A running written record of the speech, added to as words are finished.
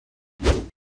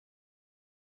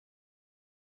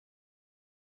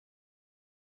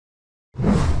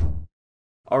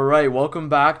All right, welcome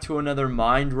back to another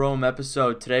Mind Roam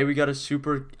episode. Today we got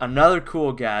another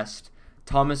cool guest,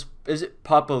 Thomas. Is it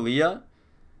Papalia?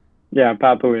 Yeah,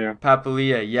 Papalia.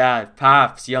 Papalia, yeah,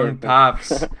 Paps, young Perfect.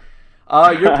 Paps.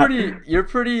 You're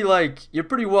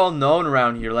pretty well known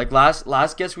around here. Like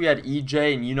last guest we had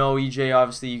EJ, and you know EJ.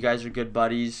 Obviously, you guys are good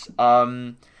buddies.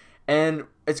 And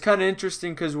it's kind of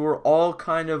interesting because we're all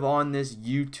kind of on this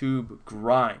YouTube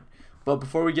grind. But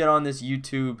before we get on this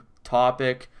YouTube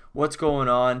topic, what's going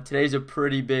on? Today's a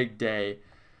pretty big day.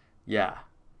 Yeah.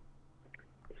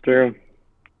 It's true.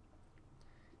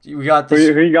 We got Who, this.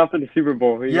 who you got for the Super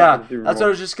Bowl? Who you got Yeah, for the Super that's what Bowl? I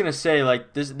was just gonna say.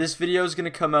 Like this video is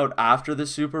gonna come out after the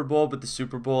Super Bowl, but the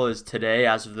Super Bowl is today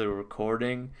as of the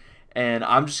recording. And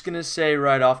I'm just gonna say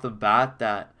right off the bat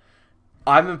that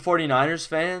I'm a 49ers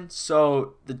fan,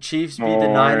 so the Chiefs beat the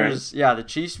Oh, Niners. Yeah, the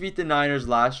Chiefs beat the Niners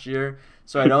last year,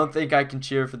 so I don't think I can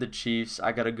cheer for the Chiefs.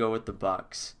 I gotta go with the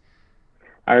Bucks.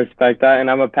 I respect that, and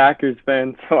I'm a Packers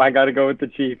fan, so I got to go with the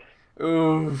Chiefs.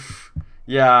 Oof.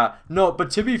 Yeah. No,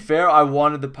 but to be fair, I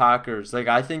wanted the Packers. Like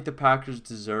I think the Packers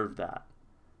deserve that.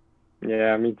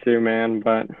 Yeah, me too, man.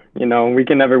 But we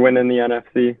can never win in the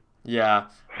NFC. Yeah,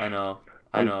 I know.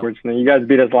 I know. Unfortunately, you guys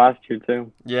beat us last year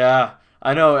too. Yeah,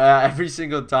 I know. Every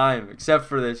single time, except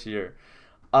for this year.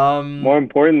 More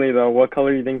importantly, though, what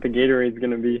color do you think the Gatorade's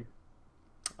gonna be?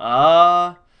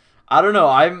 I don't know.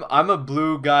 I'm a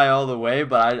blue guy all the way,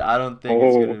 but I don't think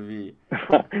it's gonna Oh,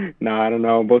 be. no, I don't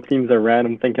know. Both teams are red.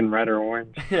 I'm thinking red or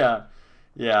orange. Yeah,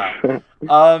 yeah.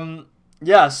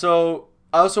 Yeah. So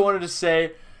I also wanted to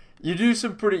say,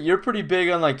 you're pretty big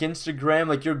on like Instagram.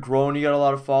 Like you're growing. You got a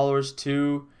lot of followers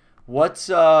too. What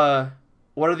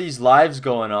are these lives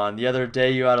going on? The other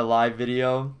day you had a live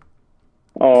video.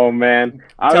 Oh man,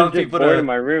 I Telling was just people bored in to.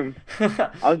 my room. I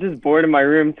was just bored in my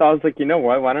room, so I was like, you know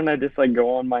what? Why don't I just like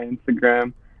go on my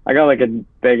Instagram? I got like a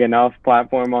big enough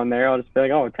platform on there. I'll just be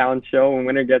like, oh, talent show, and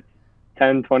winner gets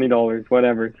 $10, $20,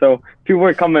 whatever. So people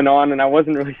were coming on, and I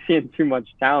wasn't really seeing too much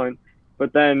talent.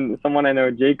 But then someone I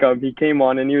know, Jacob, he came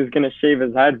on and he was gonna shave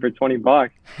his head for $20,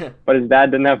 but his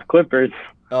dad didn't have clippers,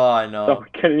 Oh, I so know.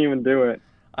 I couldn't even do it.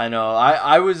 I know.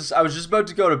 I was just about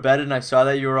to go to bed and I saw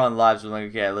that you were on live, so I'm like,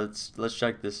 okay, let's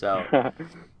check this out. It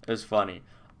was funny.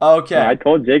 Yeah, I Okay.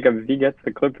 told Jacob if he gets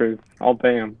the clippers, I'll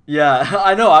pay him. Yeah,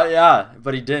 I know. Yeah,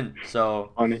 but he didn't.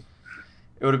 So Funny.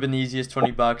 it would have been the easiest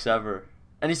 $20 ever.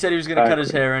 And he said he was gonna cut his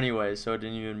Exactly. hair anyway, so it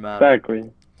didn't even matter.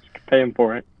 Exactly. Pay him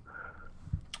for it.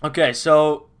 Okay,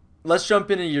 so let's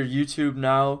jump into your YouTube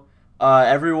now.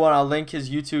 Everyone, I'll link his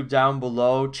YouTube down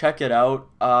below. Check it out.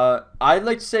 I'd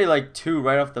like to say like two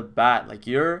right off the bat. Like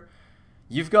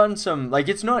you've gotten some, like,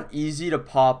 it's not easy to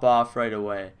pop off right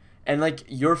away. And like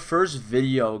your first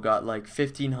video got like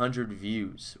 1,500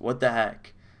 views. What the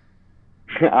heck?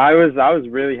 I was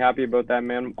really happy about that,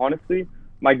 man. Honestly,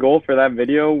 my goal for that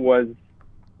video was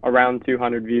around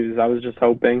 200 views. I was just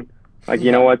hoping, like,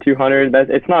 you know Yeah. what, 200,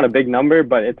 it's not a big number,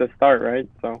 but it's a start, right?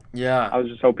 So Yeah. I was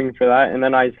just hoping for that. And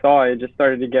then I saw it just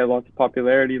started to get lots of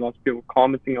popularity, lots of people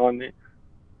commenting on it.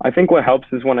 I think what helps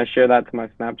is when I share that to my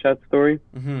Snapchat story,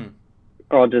 Mhm.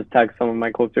 or I'll just text some of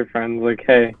my closer friends, like,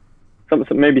 hey,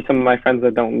 maybe some of my friends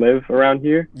that don't live around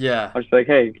here. Yeah. I'll just be like,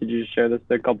 hey, could you just share this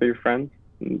to a couple of your friends?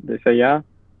 And they say, yeah.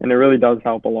 And it really does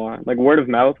help a lot. Like, word of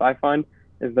mouth, I find,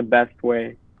 is the best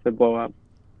way to blow up.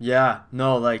 Yeah.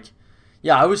 No, like,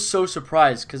 yeah, I was so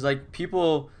surprised because like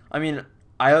people. I mean,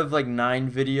 I have like 9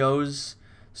 videos,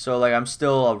 so like I'm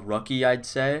still a rookie, I'd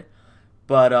say.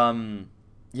 But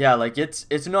yeah, like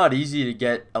it's not easy to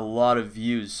get a lot of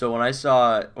views. So when I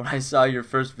saw your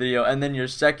first video and then your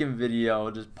second video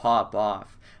just pop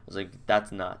off, I was like,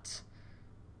 that's nuts.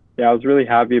 Yeah, I was really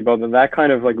happy about that. That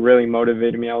kind of, like, really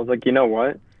motivated me. I was like, you know what?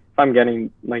 If I'm getting,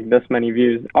 like, this many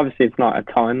views, obviously it's not a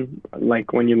ton,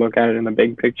 like, when you look at it in the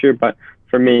big picture, but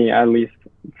for me, at least,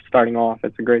 starting off,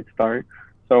 it's a great start.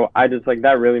 So I just, like,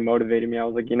 that really motivated me. I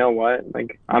was like, you know what?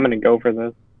 Like, I'm gonna go for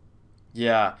this.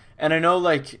 Yeah, and I know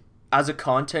like as a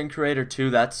content creator too,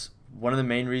 that's one of the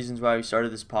main reasons why we started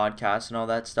this podcast and all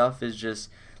that stuff is just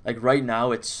like right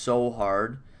now it's so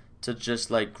hard to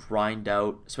just like grind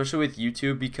out, especially with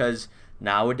YouTube because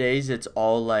nowadays it's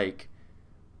all like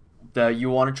you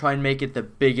want to try and make it the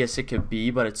biggest it could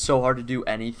be, but it's so hard to do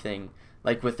anything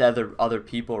like with other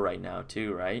people right now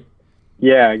too, right?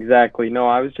 Yeah, exactly. No,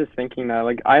 I was just thinking that,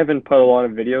 like, I haven't put a lot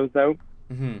of videos out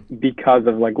Mhm. because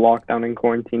of, like, lockdown and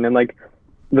quarantine. And, like,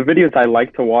 the videos I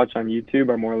like to watch on YouTube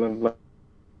are more of,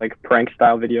 like, prank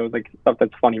style videos, like, stuff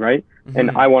that's funny, right? And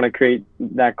Mhm. I want to create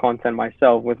that content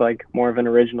myself with, like, more of an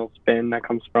original spin that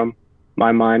comes from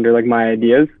my mind or, like, my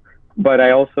ideas. But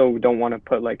I also don't want to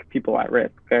put, like, people at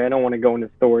risk. Okay, I don't want to go into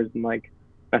stores and, like,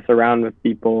 mess around with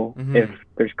people if Mhm.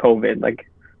 there's COVID. Like,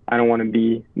 I don't want to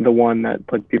be the one that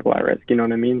puts people at risk. You know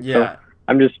what I mean? So Yeah.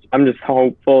 I'm just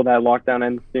hopeful that lockdown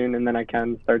ends soon and then I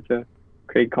can start to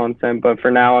create content. But for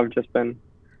now, I've just been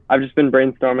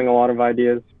brainstorming a lot of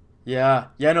ideas. Yeah.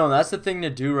 Yeah, no, that's the thing to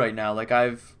do right now. Like I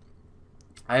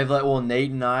have like, well,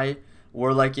 Nate and I,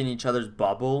 we're like in each other's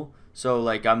bubble. So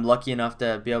like I'm lucky enough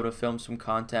to be able to film some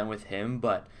content with him,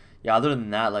 but yeah, other than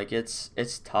that, like it's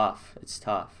tough. It's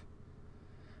tough.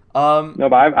 Um No,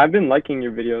 but I've been liking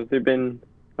your videos. They've been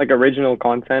like original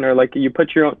content, or like you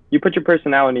put your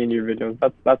personality in your videos.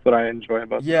 That's what I enjoy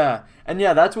about them. yeah. And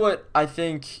yeah, that's what I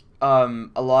think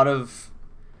a lot of,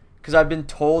 cuz I've been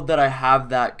told that I have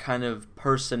that kind of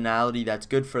personality that's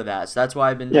good for that. So that's why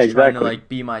I've been Yeah, just trying to exactly. like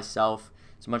be myself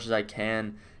as much as I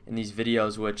can in these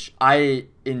videos, which I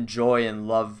enjoy and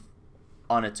love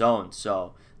on its own.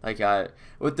 So like I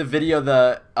with the video,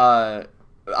 the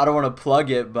I don't want to plug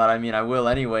it, but I mean I will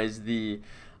anyways. The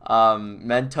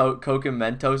Coke and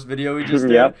Mentos video we just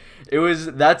did. Yep.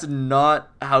 That's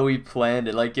not how we planned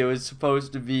it. Like it was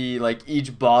supposed to be like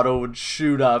each bottle would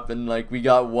shoot up, and like we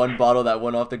got one bottle that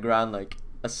went off the ground like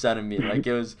a centimeter. Like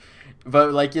it was,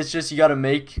 but like it's just you got to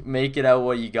make it out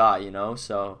what you got, you know.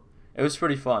 So it was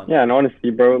pretty fun. Yeah, and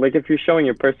honestly, bro, like if you're showing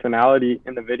your personality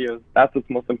in the videos, that's what's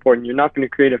most important. You're not going to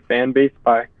create a fan base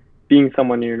by being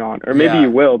someone you're not, or maybe Yeah.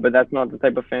 you will, but that's not the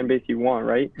type of fan base you want,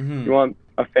 right? Hmm. You want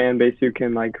a fan base who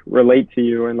can like relate to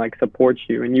you and like support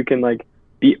you, and you can like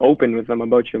be open with them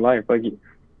about your life. Like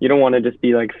you don't want to just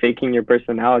be like faking your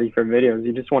personality for videos.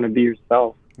 You just want to be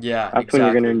yourself. Yeah, That's when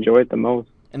you're going to exactly. enjoy it the most.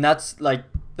 And that's like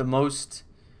the most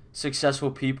successful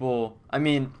people. I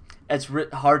mean, it's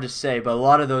hard to say, but a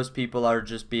lot of those people are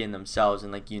just being themselves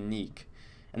and like unique,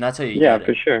 and that's how you Yeah, get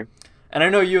for it. sure. And I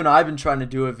know you and I have been trying to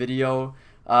do a video,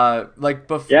 like Yeah,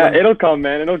 before. it'll come,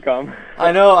 man. It'll come.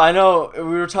 I know. We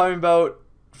were talking about,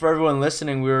 for everyone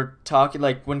listening, we were talking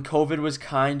like when COVID was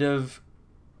kind of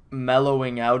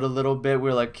mellowing out a little bit. We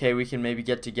were like, okay, we can maybe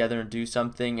get together and do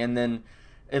something, and then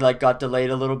it like got delayed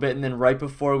a little bit, and then right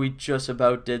before we just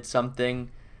about did something,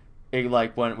 it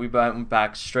like went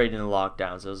back straight into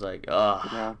lockdowns. I was like, ugh.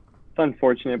 Yeah, it's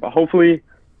unfortunate, but hopefully,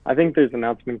 I think there's an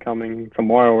announcement coming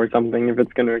tomorrow or something if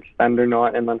it's going to extend or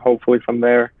not, and then hopefully from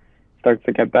there it starts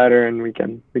to get better and we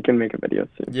can make a video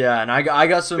soon. Yeah, and I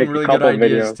got some Make a really good couple of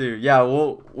ideas videos too. Yeah,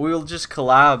 we'll just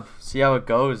collab, see how it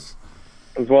goes.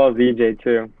 as well as EJ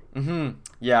too.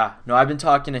 Yeah. No, I've been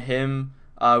talking to him.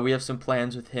 We have some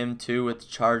plans with him too with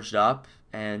Charged Up,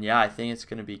 and yeah, I think it's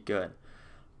gonna be good.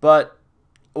 But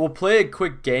we'll play a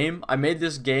quick game. I made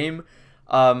this game.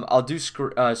 I'll do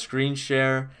screen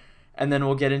share, and then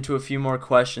we'll get into a few more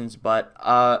questions. But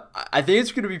I think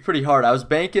it's gonna be pretty hard. I was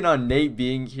banking on Nate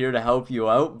being here to help you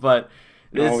out, but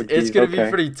Oh, it's geez, gonna be okay.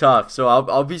 pretty tough. So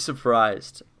I'll be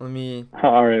surprised. All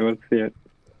right, let's see it.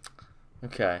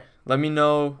 Okay. Let me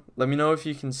know if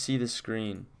you can see the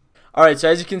screen. All right, so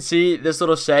as you can see, this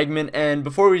little segment, and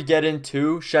before we get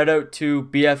into, shout out to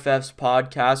BFF's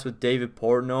podcast with David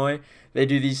Portnoy. They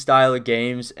do these style of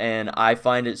games, and I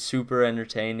find it super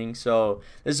entertaining. So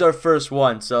this is our first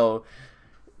one. So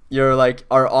you're like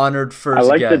our honored first I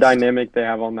like guest. the dynamic they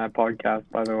have on that podcast,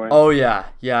 by the way. Oh yeah,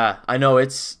 I know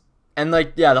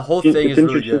the whole It's thing is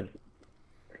really interesting. good.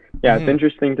 Yeah, Mhm. it's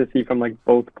interesting to see from like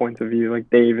both points of view. Like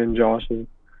Dave and Josh is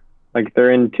like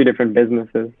they're in two different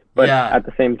businesses, but Yeah. at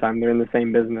the same time they're in the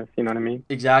same business. You know what I mean?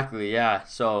 Exactly, yeah.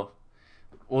 So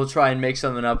we'll try and make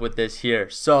something up with this here.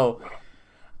 So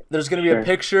there's going to be a Sure.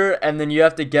 picture, and then you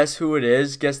have to guess who it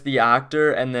is, guess the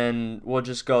actor, and then we'll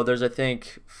just go. There's, I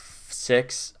think,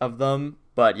 6 of them.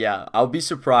 But yeah, I'll be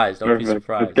surprised. Perfect.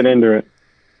 Let's get into it.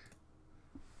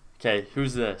 Okay,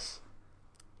 who's this?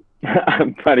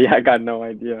 Buddy, I got no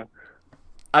idea.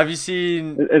 Have you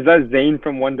seen... Is that Zayn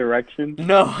from One Direction?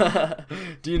 No.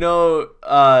 Do you know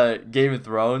Game of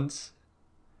Thrones?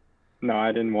 No,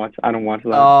 I didn't watch. I don't watch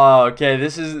that. Oh, okay.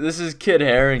 This is Kit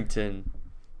Harington.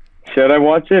 Should I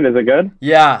watch it? Is it good?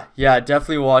 Yeah,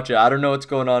 definitely watch it. I don't know what's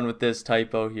going on with this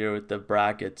typo here with the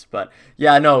brackets, but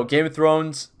yeah, no, Game of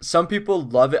Thrones, some people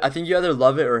love it. I think you either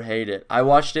love it or hate it. I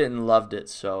watched it and loved it,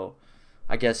 so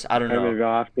I guess, I don't know. Maybe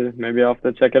I'll have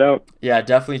to check it out. Yeah,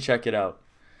 definitely check it out.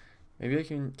 Maybe I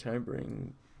can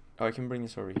bring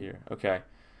this over here. Okay.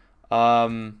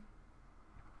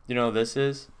 You know what this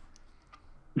is?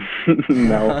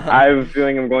 No, I have a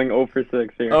feeling I'm going 0 for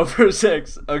 6 here. 0 for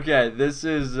 6. Okay, this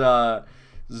is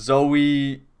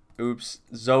Zoe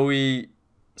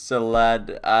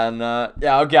Saldana.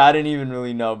 Yeah, okay, I didn't even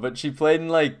really know, but she played in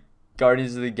like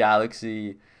Guardians of the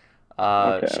Galaxy,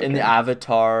 in the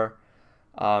Avatar.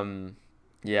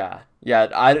 Yeah.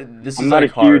 This is I'm not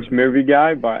like a hard. huge movie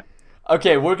guy, but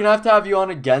Okay, we're gonna have you on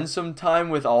again sometime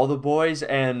with all the boys,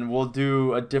 and we'll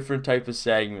do a different type of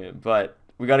segment. But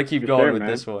we got to keep For going sure, with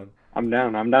man. this one. I'm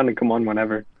down. I'm down to come on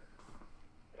whenever.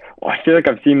 Oh, I feel like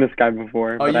I've seen this guy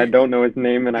before, Oh, but I don't know his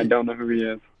name and I don't know who he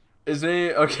is. Is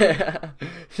he okay?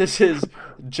 This is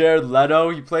Jared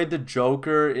Leto. He played the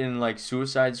Joker in like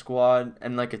Suicide Squad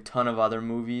and like a ton of other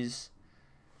movies.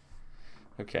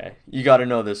 Okay, you got to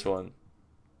know this one.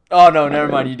 Oh no, Not never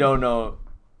mind. really. You don't know.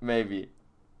 Maybe.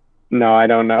 No, I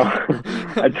don't know.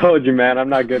 I told you, man. I'm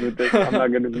not good with this. I'm not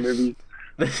good with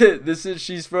movies.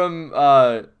 She's from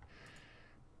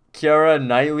Keira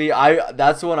Knightley.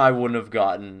 That's the one I wouldn't have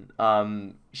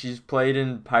gotten. She's played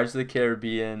in Pirates of the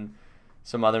Caribbean,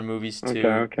 some other movies too.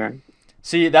 Okay.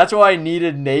 See, that's why I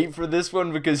needed Nate for this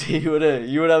one because you would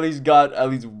at least got at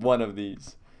least one of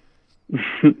these.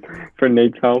 For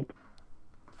Nate's help.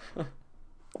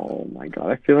 Oh my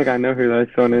god, I feel like I know who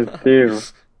this one is too.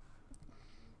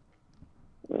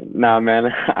 Nah,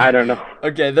 man, I don't know.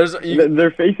 Okay,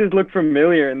 Their faces look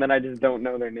familiar, and then I just don't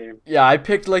know their name. yeah, I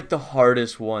picked like the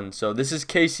hardest one. So this is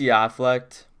Casey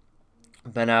Affleck,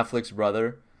 Ben Affleck's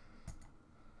brother.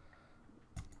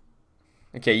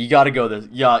 Okay, you gotta go this.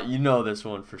 Yeah, you know this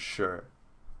one for sure.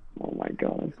 Oh my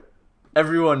god.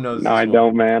 Everyone knows. No, this I one.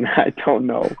 don't, man. I don't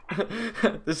know.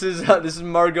 This is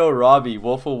Margot Robbie,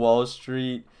 Wolf of Wall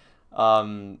Street.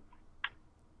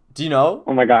 Do you know?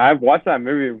 Oh my god, I've watched that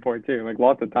movie before too, like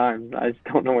lots of times. I just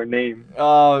don't know her name.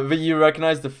 But you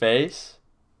recognize the face?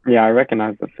 Yeah, I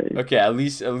recognize the face. Okay, at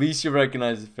least you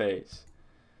recognize the face.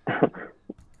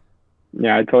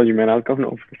 Yeah, I told you, man. I was going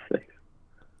over 6.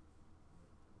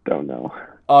 Don't know.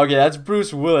 Okay, that's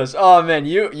Bruce Willis. Oh man,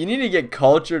 you need to get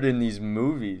cultured in these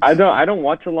movies. I don't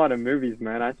watch a lot of movies,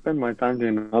 man. I spend my time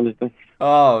doing other things.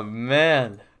 Oh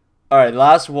man. All right,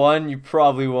 last one. You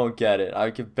probably won't get it.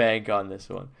 I could bank on this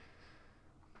one.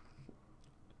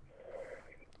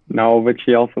 No, but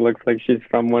she also looks like she's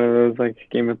from one of those like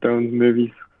Game of Thrones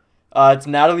movies. It's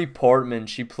Natalie Portman.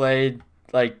 She played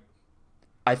like,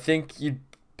 I think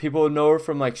people would know her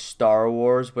from like Star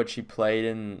Wars, but she played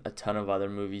in a ton of other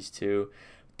movies too.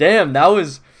 Damn,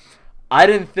 I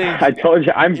didn't think. I told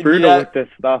you, I'm brutal Yeah. with this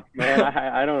stuff, man.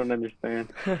 I don't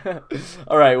understand.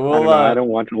 All right, I well, don't know. I don't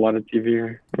watch a lot of TV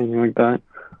or anything like that.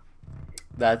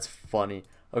 that's funny.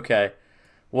 Okay,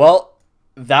 well,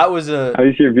 that was At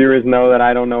least your viewers know that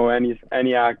I don't know any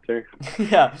actor.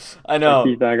 yeah, I know.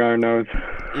 Keith Agar knows.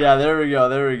 Yeah, there we go.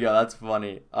 That's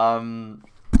funny. Let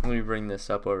me bring this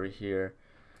up over here.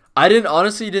 I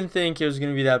honestly didn't think it was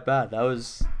gonna be that bad. That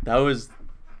was.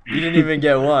 You didn't even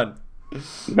get one.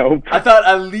 Nope. I thought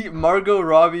at least Margot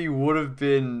Robbie would have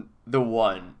been the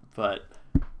one, but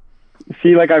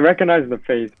See, like I recognize the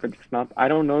face, but just not. I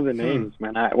don't know the names,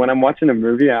 man. When I'm watching a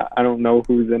movie, I don't know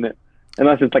who's in it,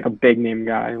 unless it's like a big name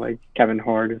guy, like Kevin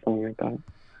Hart or something like that.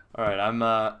 all right.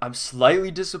 I'm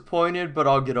slightly disappointed, but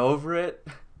I'll get over it.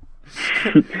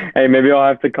 Hey, maybe I'll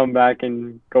have to come back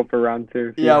and go for round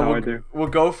 2. See Yeah, how I do. we'll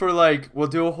go for we'll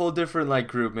do a whole different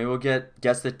group. Maybe we'll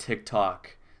guess the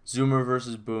TikTok, Zoomer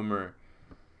versus Boomer,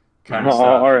 kind of stuff.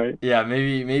 All right. Yeah,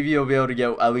 maybe you'll be able to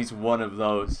get at least one of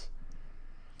those.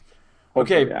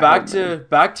 Hopefully, Okay, yeah,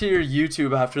 back to your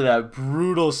YouTube after that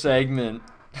brutal segment.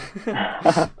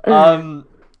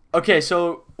 Okay,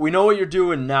 so we know what you're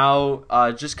doing now,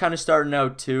 just kind of starting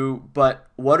out too, but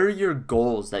what are your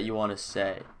goals that you want to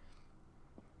say?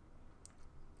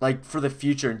 Like for the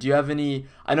future, do you have any?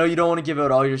 I know you don't want to give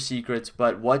out all your secrets,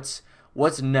 but what's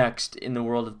next in the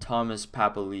world of Thomas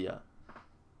Papalia?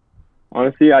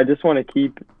 Honestly, I just want to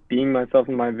keep being myself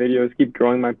in my videos, keep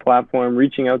growing my platform,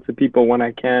 reaching out to people when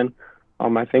I can.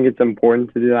 I think it's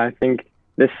important to do that. I think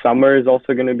this summer is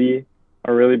also going to be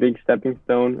a really big stepping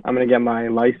stone. I'm going to get my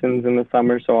license in the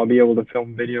summer, so I'll be able to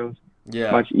film videos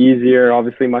Yeah. much easier,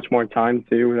 obviously much more time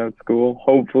too without school.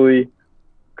 Hopefully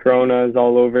Corona is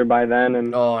all over by then,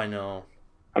 and Oh, I know.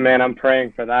 man, I'm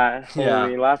praying for that. Yeah.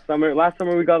 Holy, last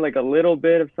summer we got like a little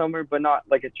bit of summer, but not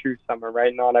like a true summer,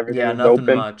 right? Not everything Yeah, was nothing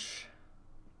open. much.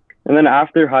 And then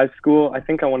after high school, I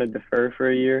think I want to defer for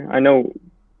a year. I know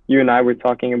you and I were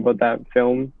talking about that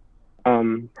film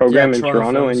program Yeah, in Toronto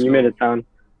Toronto, Film and you School. made it sound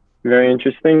very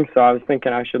interesting. So I was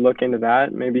thinking I should look into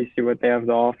that, maybe see what they have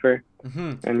to offer,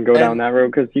 Hmm. and go down that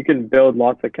road, because you can build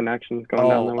lots of connections going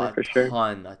down that road for sure.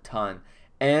 A ton.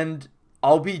 And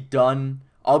I'll be done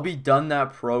that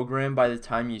program by the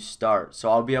time you start. So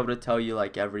I'll be able to tell you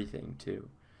everything too.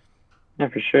 Yeah,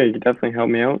 for sure. You could definitely help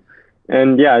me out.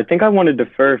 And yeah, I think I want to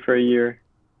defer for a year,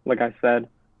 like I said,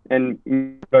 and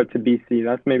go to BC.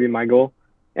 That's maybe my goal.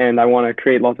 And I want to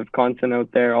create lots of content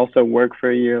out there, also work for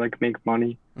a year, make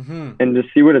money, Hmm. and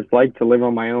just see what it's like to live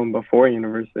on my own before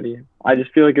university. I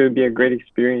just feel like it would be a great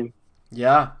experience.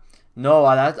 Yeah. No,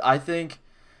 I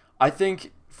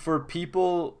think for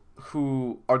people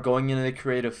who are going into the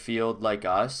creative field like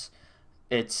us,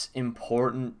 it's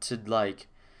important to like,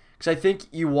 because I think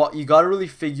you got to really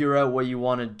figure out what you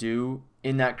want to do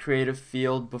in that creative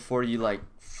field before you like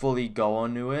fully go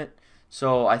into it.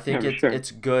 So I Yeah, think for sure.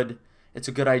 it's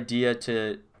a good idea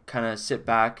to kind of sit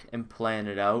back and plan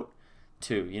it out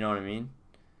too. You know what I mean?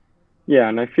 Yeah,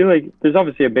 and I feel like there's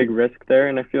obviously a big risk there,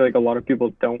 and I feel like a lot of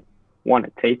people don't want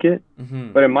to take it.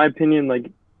 Mhm. But in my opinion, like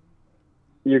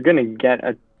you're gonna get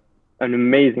an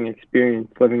amazing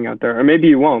experience living out there, or maybe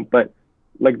you won't. But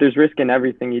like, there's risk in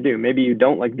everything you do. Maybe you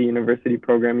don't like the university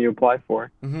program you apply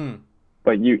for, Mhm.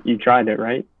 but you tried it,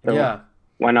 right? So Yeah.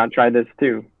 why not try this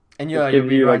too? And It yeah, you'll gives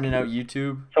be you like grinding out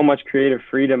YouTube. so much creative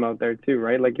freedom out there too,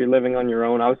 right? Like you're living on your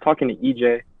own. I was talking to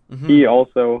EJ. He Mhm.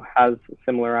 also has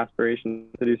similar aspirations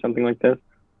to do something like this.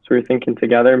 So we're thinking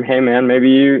together, hey man, maybe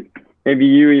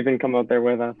you even come out there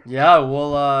with us. Yeah,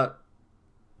 well,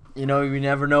 you know, you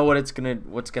never know what's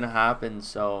gonna happen.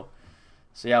 So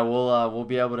yeah, we'll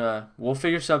be able to we'll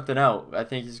figure something out. I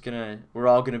think we're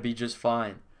all gonna be just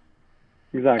fine.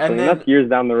 Exactly. And And then that's years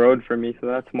down the road for me, so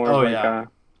that's more of oh like yeah,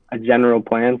 a general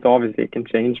plan. So obviously it can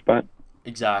change, but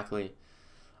exactly.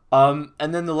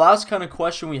 And then the last kind of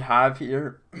question we have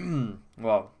here,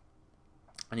 well,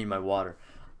 I need my water.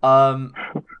 Um,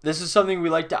 this is something we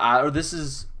like to ask, or this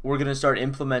is we're gonna start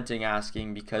implementing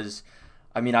asking because,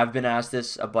 I mean, I've been asked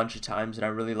this a bunch of times, and I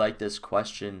really like this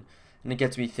question, and it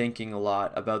gets me thinking a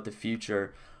lot about the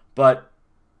future. But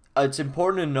it's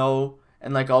important to know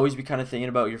and like always be kind of thinking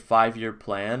about your 5 year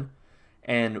plan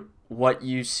and what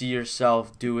you see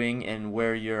yourself doing and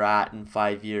where you're at in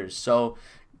 5 years. So,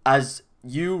 as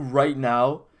you right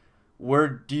now, where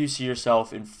do you see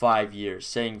yourself in 5 years?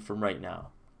 Saying from right now.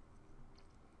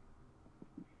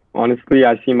 honestly,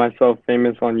 I see myself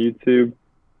famous on YouTube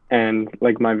and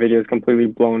like my videos completely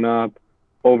blown up,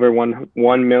 over 1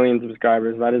 million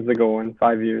subscribers. That is the goal in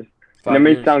 5 years. And it Five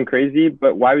may years. sound crazy,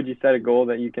 but why would you set a goal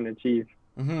that you can achieve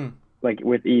Mhm. like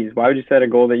with ease? Why would you set a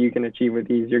goal that you can achieve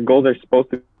with ease? Your goals are supposed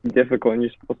to be difficult and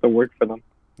you're supposed to work for them.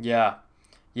 Yeah.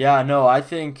 Yeah, no, I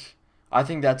think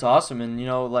that's awesome and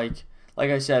like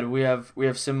I said, we have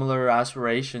similar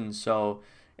aspirations, so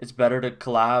it's better to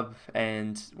collab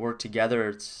and work together.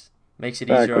 It's makes it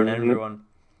easier Exactly. on And everyone.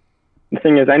 the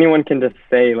thing is, anyone can just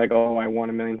say like, "Oh, I want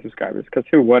 1 million subscribers," because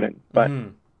who wouldn't? But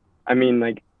Mhm. I mean,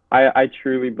 like, I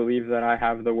truly believe that I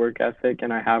have the work ethic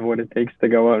and I have what it takes to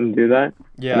go out and do that,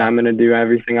 and Yeah. I'm gonna do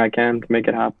everything I can to make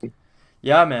it happen.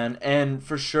 Yeah, man. And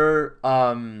for sure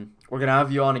we're going to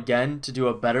have you on again to do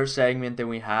a better segment than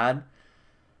we had.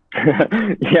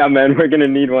 Yeah, man, we're gonna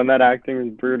need one. That acting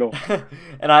is brutal.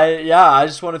 And I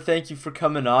just want to thank you for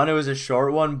coming on. It was a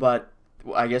short one, but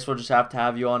I guess we'll just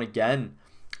have you on again.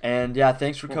 And yeah,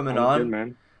 thanks for That coming sounds good, on.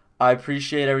 man. I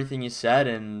appreciate everything you said,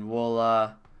 and we'll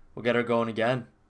get her going again.